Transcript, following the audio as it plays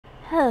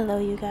Hello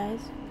you guys.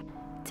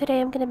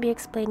 Today I'm going to be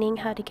explaining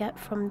how to get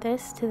from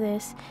this to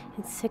this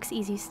in 6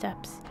 easy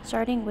steps,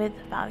 starting with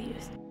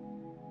values.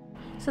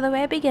 So the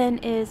way I begin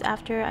is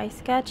after I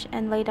sketch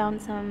and lay down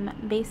some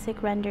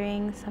basic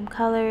rendering, some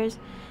colors.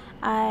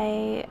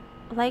 I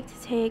like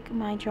to take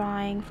my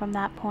drawing from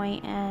that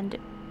point and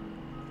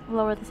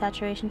lower the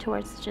saturation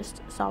towards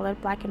just solid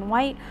black and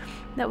white.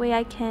 That way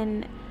I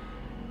can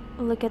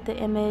look at the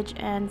image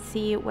and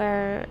see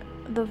where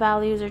the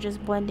values are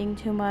just blending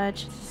too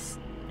much.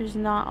 There's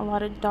not a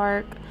lot of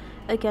dark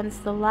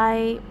against the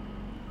light.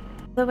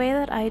 The way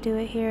that I do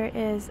it here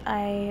is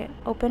I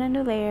open a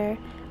new layer,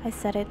 I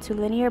set it to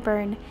linear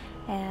burn,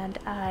 and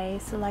I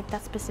select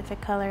that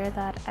specific color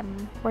that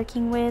I'm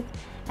working with,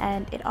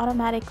 and it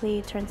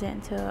automatically turns it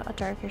into a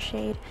darker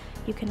shade.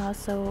 You can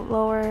also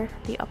lower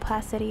the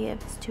opacity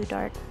if it's too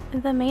dark.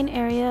 The main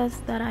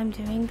areas that I'm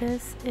doing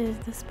this is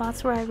the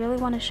spots where I really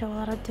want to show a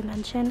lot of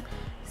dimension.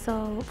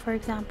 So for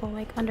example,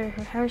 like under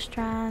her hair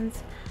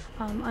strands,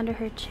 under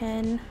her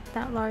chin,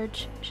 that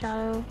large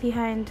shadow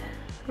behind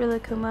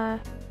Rilakuma.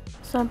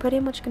 So I'm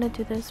pretty much going to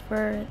do this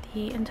for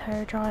the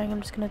entire drawing.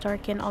 I'm just going to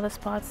darken all the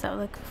spots that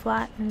look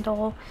flat and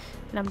dull,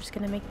 and I'm just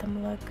going to make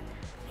them look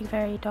like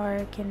very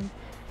dark, and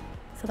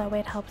so that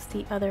way it helps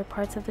the other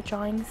parts of the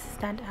drawings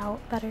stand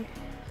out better.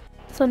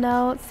 So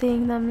now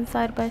seeing them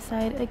side by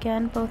side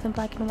again, both in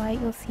black and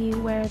white, you'll see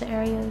where the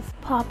areas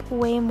pop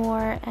way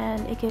more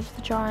and it gives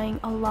the drawing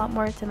a lot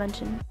more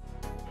dimension.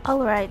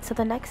 Alright, so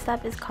the next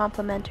step is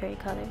complementary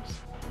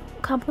colors.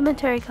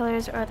 Complementary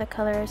colors are the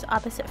colors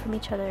opposite from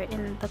each other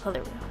in the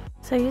color wheel.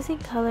 So using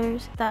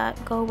colors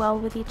that go well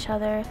with each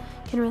other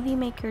can really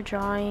make your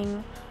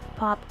drawing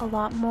pop a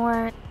lot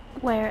more,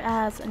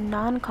 whereas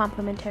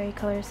non-complementary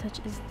colors such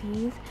as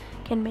these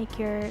can make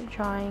your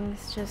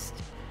drawings just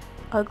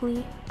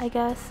ugly, I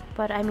guess.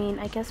 But I mean,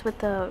 I guess with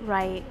the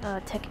right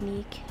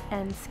technique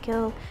and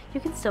skill, you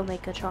can still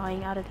make a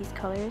drawing out of these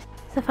colors.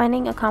 So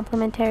finding a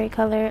complementary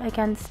color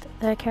against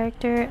the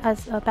character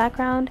as a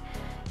background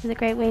is a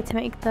great way to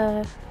make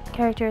the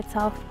character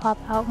itself pop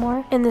out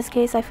more. In this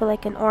case, I feel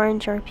like an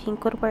orange or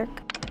pink would work.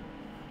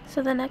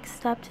 So the next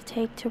step to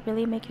take to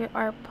really make your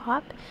art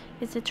pop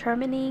is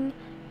determining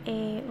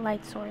a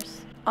light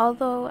source.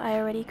 Although I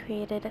already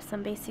created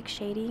some basic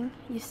shading,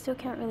 you still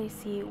can't really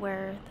see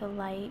where the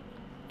light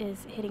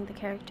is hitting the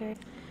character.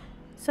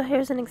 So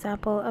here's an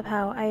example of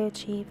how I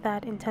achieve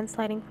that intense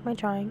lighting for my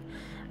drawing.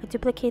 I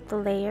duplicate the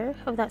layer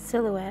of that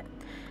silhouette.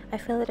 I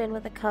fill it in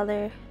with a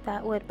color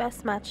that would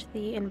best match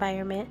the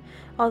environment,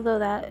 although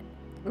that,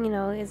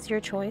 is your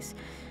choice.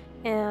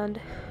 And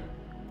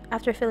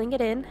after filling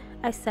it in,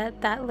 I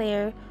set that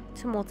layer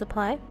to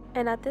multiply.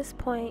 And at this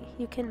point,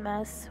 you can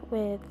mess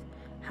with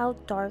how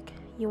dark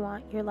you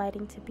want your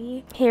lighting to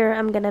be. Here,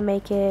 I'm gonna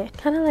make it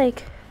kind of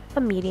like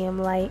a medium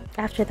light.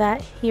 After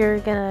that, you're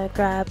gonna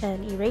grab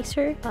an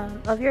eraser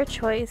of your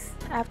choice.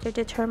 After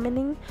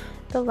determining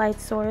the light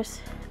source,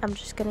 I'm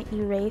just gonna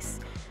erase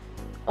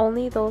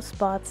only those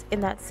spots in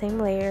that same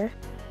layer.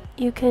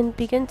 You can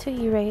begin to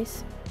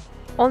erase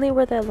only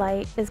where the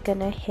light is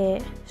gonna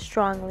hit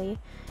strongly,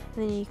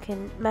 and then you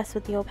can mess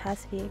with the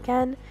opacity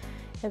again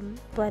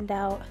and blend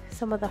out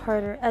some of the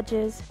harder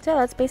edges. So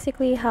that's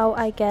basically how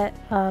I get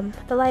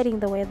the lighting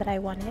the way that I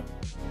want it.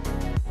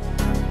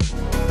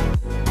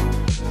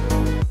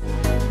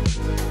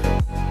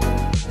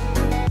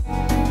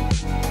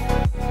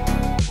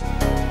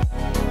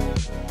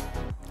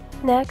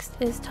 Next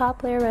is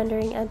top layer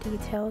rendering and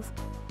details.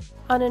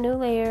 On a new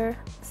layer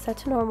set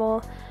to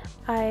normal,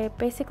 I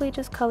basically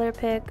just color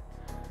pick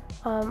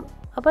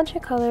a bunch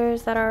of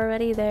colors that are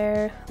already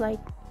there, like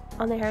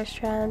on the hair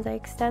strands. I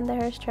extend the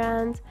hair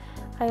strands.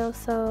 I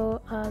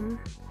also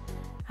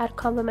add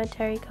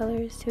complementary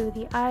colors to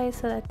the eyes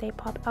so that they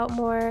pop out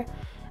more.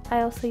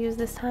 I also use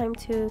this time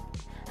to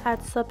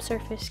add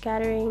subsurface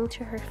scattering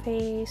to her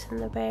face and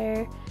the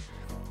bear.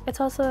 It's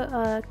also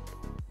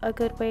a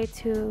good way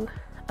to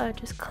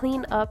just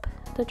clean up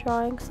the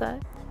drawing so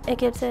that it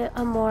gives it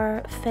a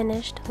more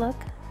finished look.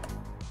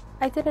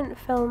 I didn't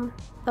film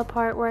the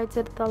part where I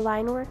did the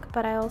line work,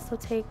 but I also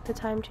take the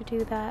time to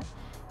do that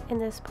in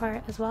this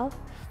part as well.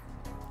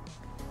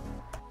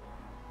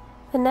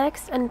 The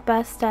next and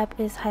best step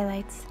is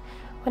highlights.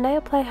 When I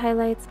apply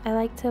highlights, I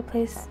like to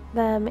place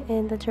them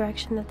in the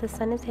direction that the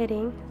sun is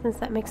hitting, since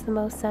that makes the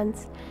most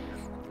sense.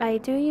 I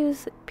do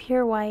use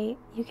pure white.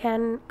 You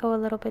can go a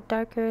little bit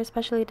darker,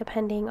 especially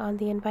depending on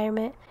the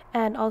environment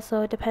and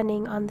also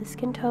depending on the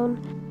skin tone.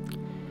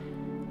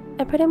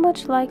 I pretty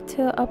much like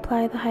to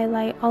apply the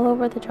highlight all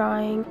over the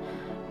drawing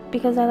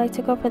because I like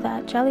to go for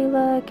that jelly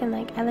look, and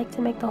I like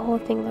to make the whole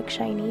thing look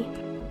shiny.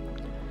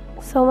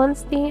 So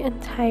once the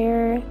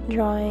entire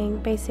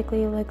drawing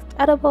basically looks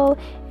edible,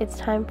 it's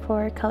time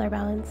for color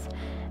balance.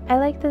 I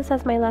like this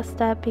as my last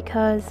step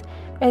because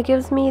it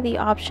gives me the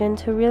option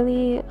to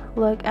really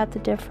look at the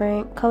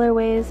different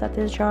colorways that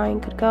this drawing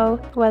could go,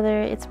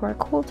 whether it's more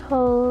cool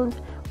toned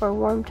or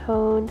warm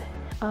toned.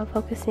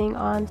 focusing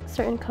on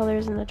certain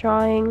colors in the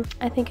drawing.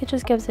 I think it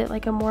just gives it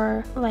like a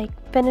more like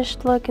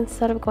finished look.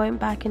 Instead of going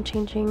back and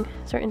changing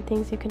certain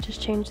things, you can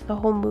just change the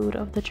whole mood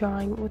of the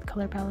drawing with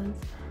color balance.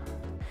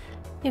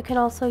 You can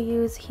also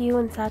use hue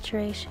and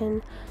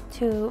saturation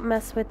to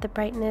mess with the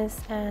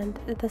brightness and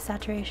the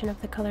saturation of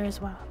the color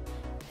as well.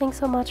 Thanks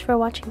so much for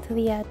watching to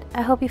the end.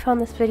 I hope you found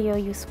this video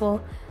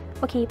useful.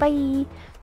 Okay, bye!